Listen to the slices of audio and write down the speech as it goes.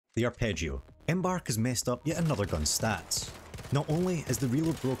The Arpeggio. Embark has messed up yet another gun's stats. Not only is the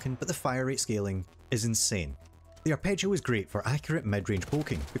reload broken, but the fire rate scaling is insane. The Arpeggio is great for accurate mid-range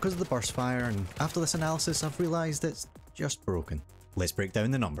poking because of the burst fire, and after this analysis I've realised it's just broken. Let's break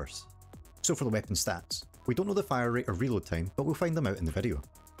down the numbers. So for the weapon stats, we don't know the fire rate or reload time, but we'll find them out in the video.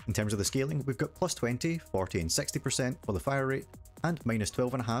 In terms of the scaling, we've got plus 20, 40 and 60% for the fire rate, and minus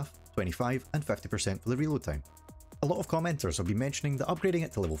 12.5, 25 and 50% for the reload time. A lot of commenters have been mentioning that upgrading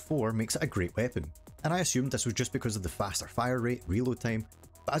it to level 4 makes it a great weapon, and I assumed this was just because of the faster fire rate, reload time,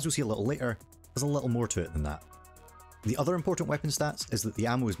 but as we'll see a little later, there's a little more to it than that. The other important weapon stats is that the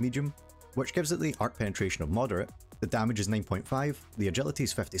ammo is medium, which gives it the arc penetration of moderate, the damage is 9.5, the agility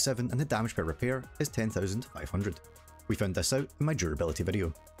is 57, and the damage per repair is 10,500. We found this out in my durability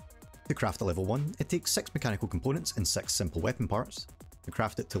video. To craft a level 1, it takes 6 mechanical components and 6 simple weapon parts. To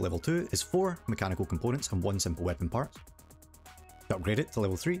craft it to level 2 is 4 mechanical components and 1 simple weapon part. To upgrade it to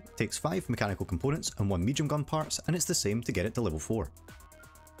level 3, it takes 5 mechanical components and 1 medium gun parts, and it's the same to get it to level 4.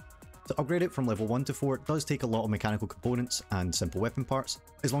 To upgrade it from level 1 to 4 does take a lot of mechanical components and simple weapon parts.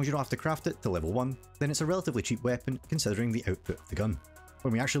 As long as you don't have to craft it to level 1, then it's a relatively cheap weapon considering the output of the gun.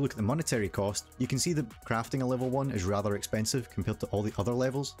 When we actually look at the monetary cost, you can see that crafting a level 1 is rather expensive compared to all the other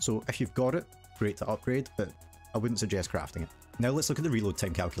levels, so if you've got it, great to upgrade, but I wouldn't suggest crafting it. Now let's look at the reload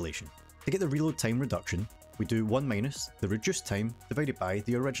time calculation. To get the reload time reduction, we do 1 minus the reduced time divided by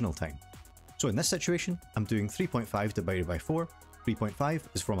the original time. So in this situation, I'm doing 3.5 divided by 4, 3.5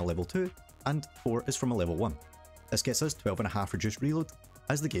 is from a level 2, and 4 is from a level 1. This gets us 12.5 reduced reload,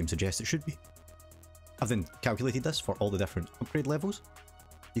 as the game suggests it should be. I've then calculated this for all the different upgrade levels.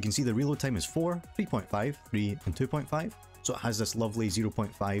 You can see the reload time is 4, 3.5, 3 and 2.5, so it has this lovely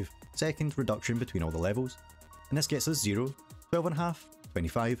 0.5 second reduction between all the levels, and this gets us 0, 12.5,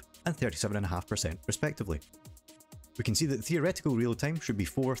 25 and 37.5% respectively. We can see that the theoretical reload time should be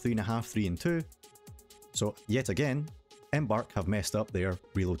 4, 3.5, 3 and 2, so yet again, Embark have messed up their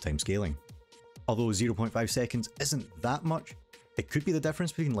reload time scaling. Although 0.5 seconds isn't that much, it could be the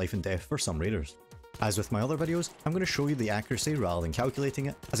difference between life and death for some raiders. As with my other videos, I'm going to show you the accuracy rather than calculating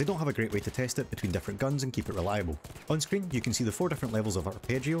it, as I don't have a great way to test it between different guns and keep it reliable. On screen you can see the 4 different levels of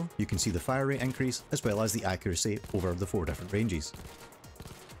Arpeggio, you can see the fire rate increase, as well as the accuracy over the 4 different ranges.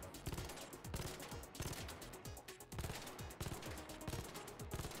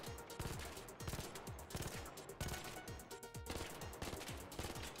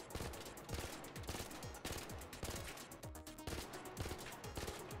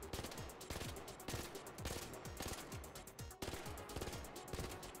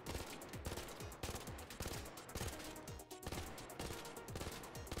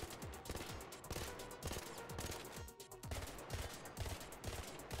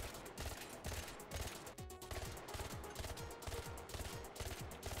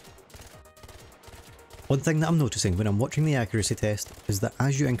 One thing that I'm noticing when I'm watching the accuracy test is that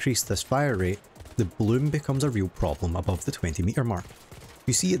as you increase this fire rate, the bloom becomes a real problem above the 20 meter mark.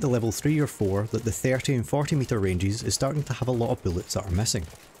 You see at the level 3 or 4 that the 30 and 40 meter ranges is starting to have a lot of bullets that are missing.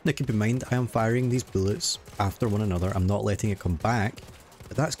 Now keep in mind I am firing these bullets after one another, I'm not letting it come back,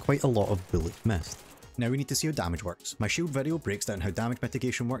 but that's quite a lot of bullets missed. Now we need to see how damage works. My shield video breaks down how damage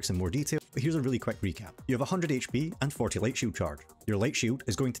mitigation works in more detail, but here's a really quick recap. You have 100 HP and 40 light shield charge. Your light shield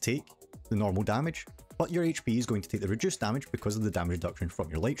is going to take the normal damage, but your HP is going to take the reduced damage because of the damage reduction from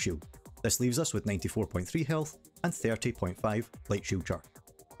your light shield. This leaves us with 94.3 health and 30.5 light shield charge.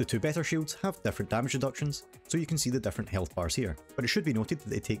 The 2 better shields have different damage reductions, so you can see the different health bars here, but it should be noted that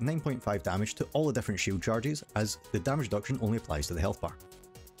they take 9.5 damage to all the different shield charges, as the damage reduction only applies to the health bar.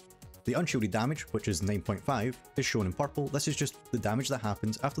 The unshielded damage, which is 9.5, is shown in purple. This is just the damage that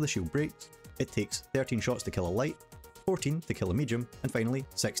happens after the shield breaks. It takes 13 shots to kill a light, 14 to kill a medium, and finally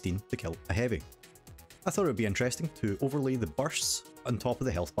 16 to kill a heavy. I thought it would be interesting to overlay the bursts on top of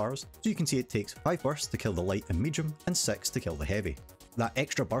the health bars, so you can see it takes 5 bursts to kill the light and medium, and 6 to kill the heavy. That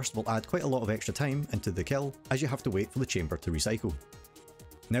extra burst will add quite a lot of extra time into the kill, as you have to wait for the chamber to recycle.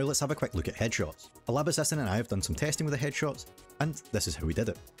 Now let's have a quick look at headshots. A lab assistant and I have done some testing with the headshots, and this is how we did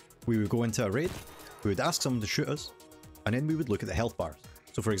it. We would go into a raid, we would ask someone to shoot us, and then we would look at the health bars.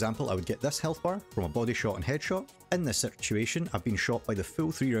 So for example, I would get this health bar from a body shot and headshot. In this situation, I've been shot by the full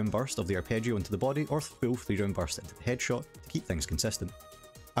 3-round burst of the Arpeggio into the body, or full 3-round burst into the headshot, to keep things consistent.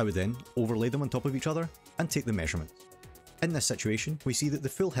 I would then overlay them on top of each other and take the measurements. In this situation, we see that the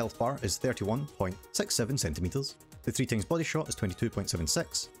full health bar is 31.67 centimeters, the 3 times body shot is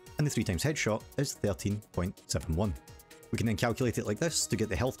 22.76, and the 3 times headshot is 13.71. We can then calculate it like this to get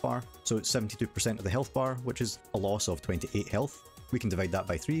the health bar, so it's 72% of the health bar, which is a loss of 28 health. We can divide that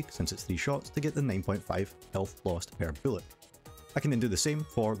by 3, since it's 3 shots, to get the 9.5 health lost per bullet. I can then do the same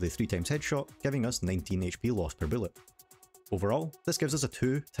for the 3 times headshot, giving us 19 HP lost per bullet. Overall, this gives us a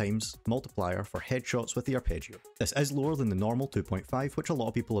 2 times multiplier for headshots with the Arpeggio. This is lower than the normal 2.5, which a lot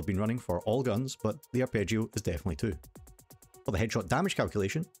of people have been running for all guns, but the Arpeggio is definitely 2. For the headshot damage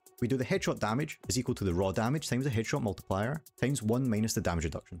calculation, we do the headshot damage is equal to the raw damage times the headshot multiplier times 1 minus the damage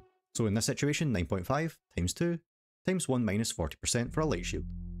reduction. So in this situation, 9.5 times 2 times 1 minus 40% for a light shield.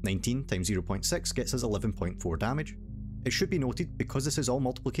 19 times 0.6 gets us 11.4 damage. It should be noted, because this is all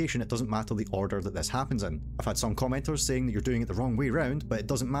multiplication, it doesn't matter the order that this happens in. I've had some commenters saying that you're doing it the wrong way round, but it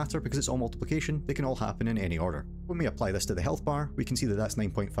doesn't matter because it's all multiplication, they can all happen in any order. When we apply this to the health bar, we can see that that's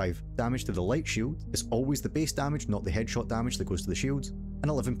 9.5 damage to the light shield. It's always the base damage, not the headshot damage that goes to the shields, and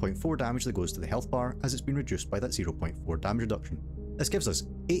 11.4 damage that goes to the health bar, as it's been reduced by that 0.4 damage reduction. This gives us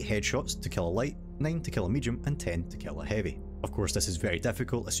 8 headshots to kill a light, 9 to kill a medium, and 10 to kill a heavy. Of course, this is very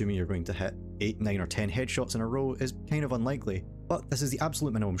difficult, assuming you're going to hit 8, 9 or 10 headshots in a row is kind of unlikely, but this is the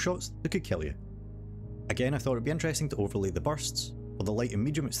absolute minimum shots that could kill you. Again, I thought it would be interesting to overlay the bursts. For the light and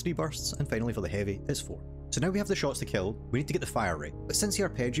medium it's 3 bursts, and finally for the heavy it's 4. So now we have the shots to kill, we need to get the fire rate, but since the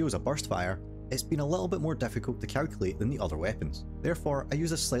Arpeggio is a burst fire, it's been a little bit more difficult to calculate than the other weapons. Therefore, I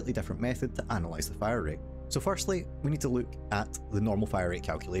use a slightly different method to analyse the fire rate. So firstly, we need to look at the normal fire rate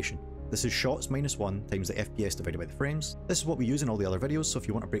calculation. This is shots minus 1 times the FPS divided by the frames. This is what we use in all the other videos, so if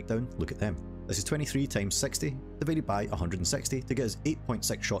you want a breakdown, look at them. This is 23 times 60 divided by 160 to get us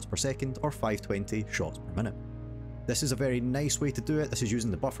 8.6 shots per second or 520 shots per minute. This is a very nice way to do it. This is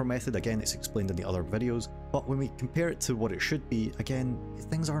using the buffer method. Again, it's explained in the other videos, but when we compare it to what it should be, again,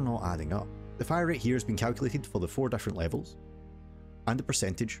 things are not adding up. The fire rate here has been calculated for the 4 different levels and the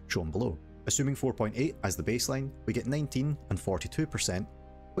percentage shown below. Assuming 4.8 as the baseline, we get 19 and 42%,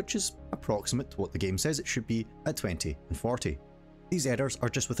 which is approximate to what the game says it should be at 20 and 40. These errors are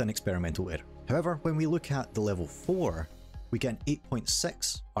just within experimental error. However, when we look at the level 4, we get an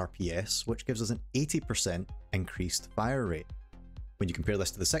 8.6 RPS, which gives us an 80% increased fire rate. When you compare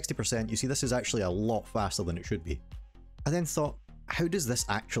this to the 60%, you see this is actually a lot faster than it should be. I then thought, how does this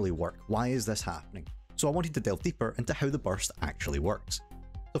actually work? Why is this happening? So I wanted to delve deeper into how the burst actually works.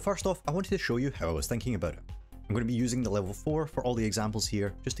 So first off, I wanted to show you how I was thinking about it. I'm going to be using the level 4 for all the examples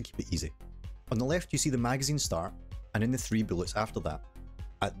here, just to keep it easy. On the left, you see the magazine start, and in the 3 bullets after that.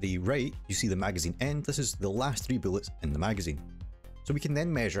 At the right, you see the magazine end. This is the last 3 bullets in the magazine. So we can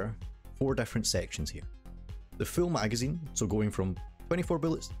then measure 4 different sections here. The full magazine, so going from 24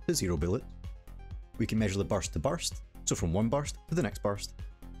 bullets to 0 bullets. We can measure the burst to burst, so from one burst to the next burst.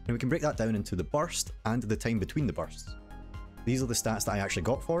 And we can break that down into the burst and the time between the bursts. These are the stats that I actually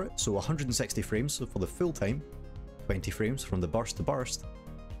got for it, so 160 frames for the full time, 20 frames from the burst to burst,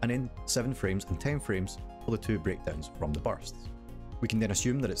 and then 7 frames and 10 frames for the 2 breakdowns from the bursts. We can then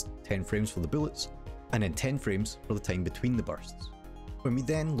assume that it's 10 frames for the bullets, and then 10 frames for the time between the bursts. When we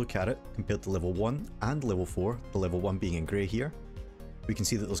then look at it compared to level 1 and level 4, the level 1 being in grey here, we can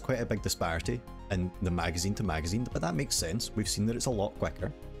see that there's quite a big disparity in the magazine to magazine, but that makes sense. We've seen that it's a lot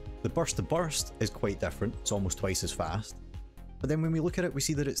quicker. The burst to burst is quite different, it's almost twice as fast. But then when we look at it, we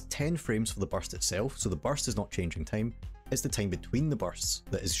see that it's 10 frames for the burst itself, so the burst is not changing time, it's the time between the bursts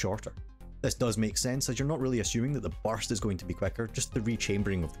that is shorter. This does make sense, as you're not really assuming that the burst is going to be quicker, just the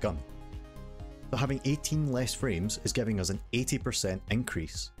rechambering of the gun. So having 18 less frames is giving us an 80%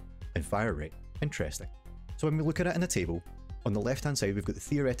 increase in fire rate. Interesting. So when we look at it in a table, on the left hand side we've got the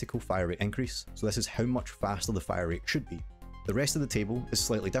theoretical fire rate increase, so this is how much faster the fire rate should be. The rest of the table is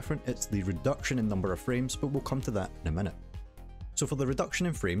slightly different, it's the reduction in number of frames, but we'll come to that in a minute. So for the reduction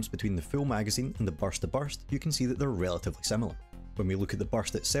in frames between the full magazine and the burst to burst, you can see that they're relatively similar. When we look at the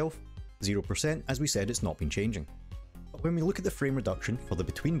burst itself, 0%, as we said, it's not been changing. But when we look at the frame reduction for the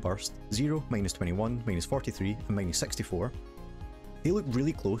between burst, 0, -21, -43 and -64, they look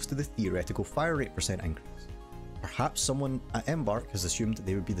really close to the theoretical fire rate percent increase. Perhaps someone at Embark has assumed that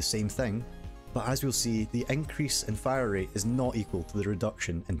they would be the same thing, but as we'll see, the increase in fire rate is not equal to the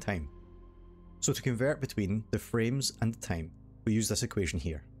reduction in time. So to convert between the frames and the time, we use this equation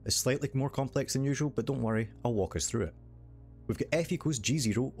here. It's slightly more complex than usual, but don't worry, I'll walk us through it. We've got F equals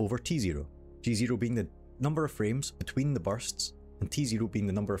G0 over T0, G0 being the number of frames between the bursts, and T0 being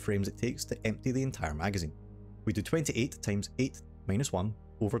the number of frames it takes to empty the entire magazine. We do 28 times 8 minus 1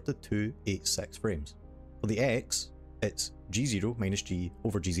 over the 286 frames. For the X, it's G0 minus G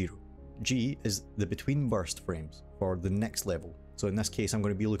over G0. G is the between burst frames for the next level. So in this case, I'm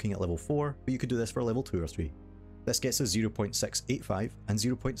going to be looking at level 4, but you could do this for level 2 or 3. This gets us 0.685 and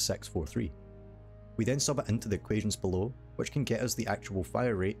 0.643. We then sub it into the equations below, which can get us the actual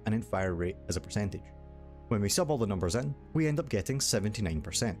fire rate and then fire rate as a percentage. When we sub all the numbers in, we end up getting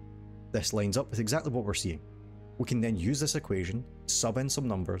 79%. This lines up with exactly what we're seeing. We can then use this equation, sub in some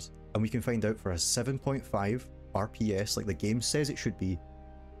numbers, and we can find out for a 7.5 RPS, like the game says it should be,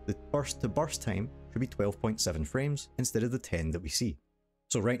 the burst to burst time should be 12.7 frames instead of the 10 that we see.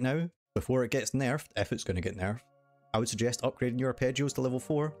 So right now, before it gets nerfed, if it's going to get nerfed, I would suggest upgrading your arpeggios to level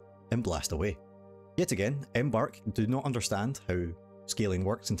 4 and blast away. Yet again, Embark do not understand how scaling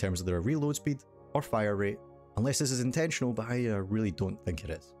works in terms of their reload speed or fire rate, unless this is intentional, but I really don't think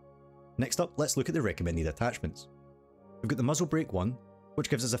it is. Next up, let's look at the recommended attachments. We've got the muzzle brake 1, which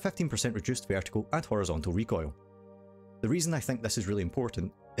gives us a 15% reduced vertical and horizontal recoil. The reason I think this is really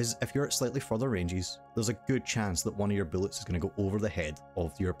important is if you're at slightly further ranges, there's a good chance that one of your bullets is going to go over the head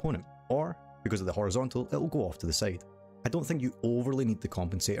of your opponent, or because of the horizontal, it'll go off to the side. I don't think you overly need the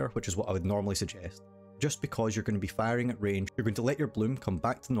compensator, which is what I would normally suggest. Just because you're going to be firing at range, you're going to let your bloom come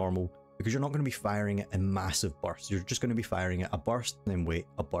back to normal, because you're not going to be firing it in massive bursts. You're just going to be firing it a burst and then wait,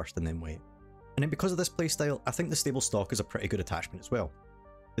 a burst and then wait. And then because of this playstyle, I think the stable stock is a pretty good attachment as well.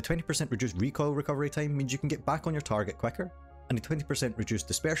 The 20% reduced recoil recovery time means you can get back on your target quicker, and the 20% reduced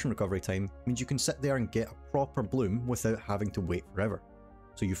dispersion recovery time means you can sit there and get a proper bloom without having to wait forever.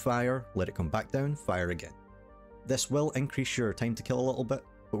 So you fire, let it come back down, fire again. This will increase your time to kill a little bit,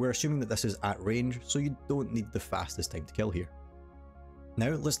 but we're assuming that this is at range, so you don't need the fastest time to kill here.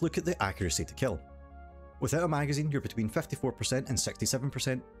 Now let's look at the accuracy to kill. Without a magazine, you're between 54% and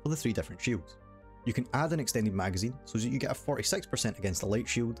 67% for the 3 different shields. You can add an extended magazine so that you get a 46% against a light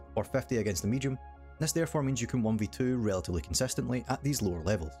shield or 50% against a medium. This therefore means you can 1v2 relatively consistently at these lower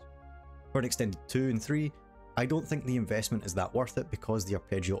levels. For an extended 2 and 3, I don't think the investment is that worth it because the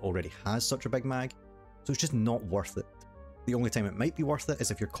Arpeggio already has such a big mag, so it's just not worth it. The only time it might be worth it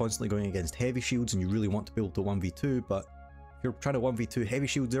is if you're constantly going against heavy shields and you really want to be able to 1v2, but if you're trying to 1v2 heavy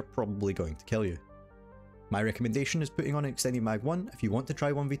shields, they're probably going to kill you. My recommendation is putting on an extended mag 1 if you want to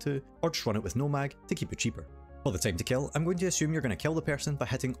try 1v2, or just run it with no mag to keep it cheaper. For the time to kill, I'm going to assume you're going to kill the person by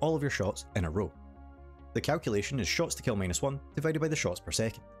hitting all of your shots in a row. The calculation is shots to kill -1 divided by the shots per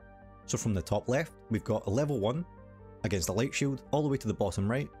second. So from the top left, we've got a level 1 against a light shield, all the way to the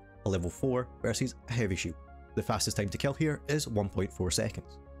bottom right, a level 4 versus a heavy shield. The fastest time to kill here is 1.4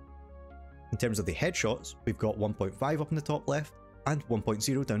 seconds. In terms of the headshots, we've got 1.5 up in the top left and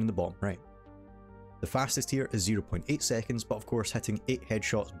 1.0 down in the bottom right. The fastest here is 0.8 seconds, but of course hitting 8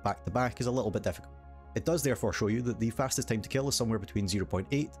 headshots back to back is a little bit difficult. It does therefore show you that the fastest time to kill is somewhere between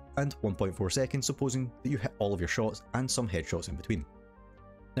 0.8 and 1.4 seconds, supposing that you hit all of your shots and some headshots in between.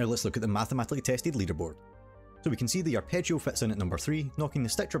 Now let's look at the mathematically tested leaderboard. So we can see the Arpeggio fits in at number 3, knocking the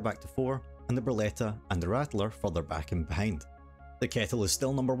Stitcher back to 4, and the Berletta and the Rattler further back and behind. The Kettle is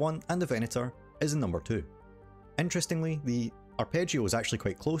still number 1, and the Venator is in number 2. Interestingly, the Arpeggio is actually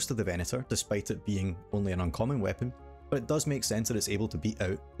quite close to the Venator, despite it being only an uncommon weapon, but it does make sense that it's able to beat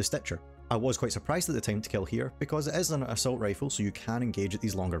out the Stitcher. I was quite surprised at the time to kill here, because it is an assault rifle so you can engage at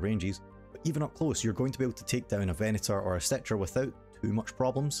these longer ranges, but even up close you're going to be able to take down a Venator or a Stitcher without too much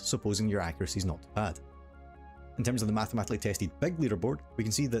problems, supposing your accuracy is not too bad. In terms of the mathematically tested big leaderboard, we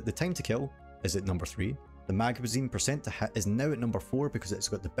can see that the time to kill is at number 3, the magazine percent to hit is now at number 4 because it's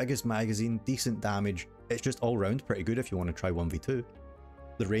got the biggest magazine, decent damage, it's just all round pretty good if you want to try 1v2.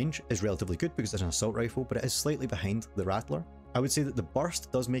 The range is relatively good because it's an assault rifle, but it is slightly behind the Rattler. I would say that the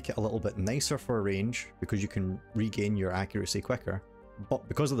burst does make it a little bit nicer for a range because you can regain your accuracy quicker, but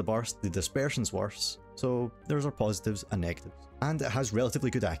because of the burst, the dispersion's worse, so there's our positives and negatives. And it has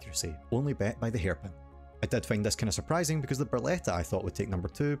relatively good accuracy, only bet by the hairpin. I did find this kind of surprising because the Berletta I thought would take number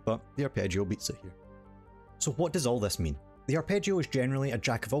 2, but the Arpeggio beats it here. So what does all this mean? The Arpeggio is generally a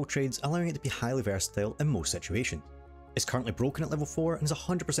jack of all trades, allowing it to be highly versatile in most situations. It's currently broken at level 4 and is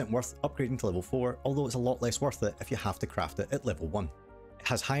 100% worth upgrading to level 4, although it's a lot less worth it if you have to craft it at level 1. It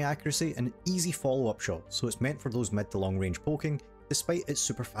has high accuracy and an easy follow-up shot, so it's meant for those mid to long range poking, despite its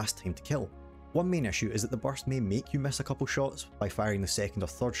super fast time to kill. One main issue is that the burst may make you miss a couple shots by firing the second or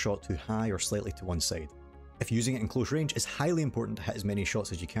third shot too high or slightly to one side. If using it in close range, it's highly important to hit as many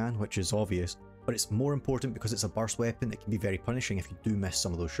shots as you can, which is obvious, but it's more important because it's a burst weapon. It can be very punishing if you do miss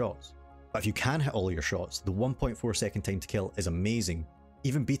some of those shots. But if you can hit all of your shots, the 1.4 second time to kill is amazing,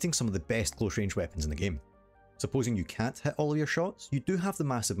 even beating some of the best close range weapons in the game. Supposing you can't hit all of your shots, you do have the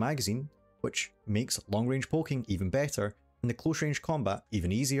massive magazine, which makes long range poking even better, and the close range combat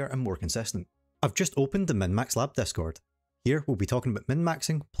even easier and more consistent. I've just opened the MinMax Lab Discord. Here we'll be talking about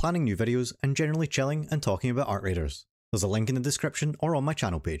min-maxing, planning new videos, and generally chilling and talking about ArcRaiders. There's a link in the description or on my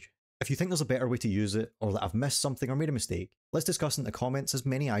channel page. If you think there's a better way to use it, or that I've missed something or made a mistake, let's discuss in the comments as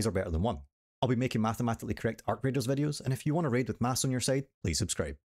many eyes are better than one. I'll be making mathematically correct ArcRaiders videos, and if you want to raid with maths on your side, please subscribe.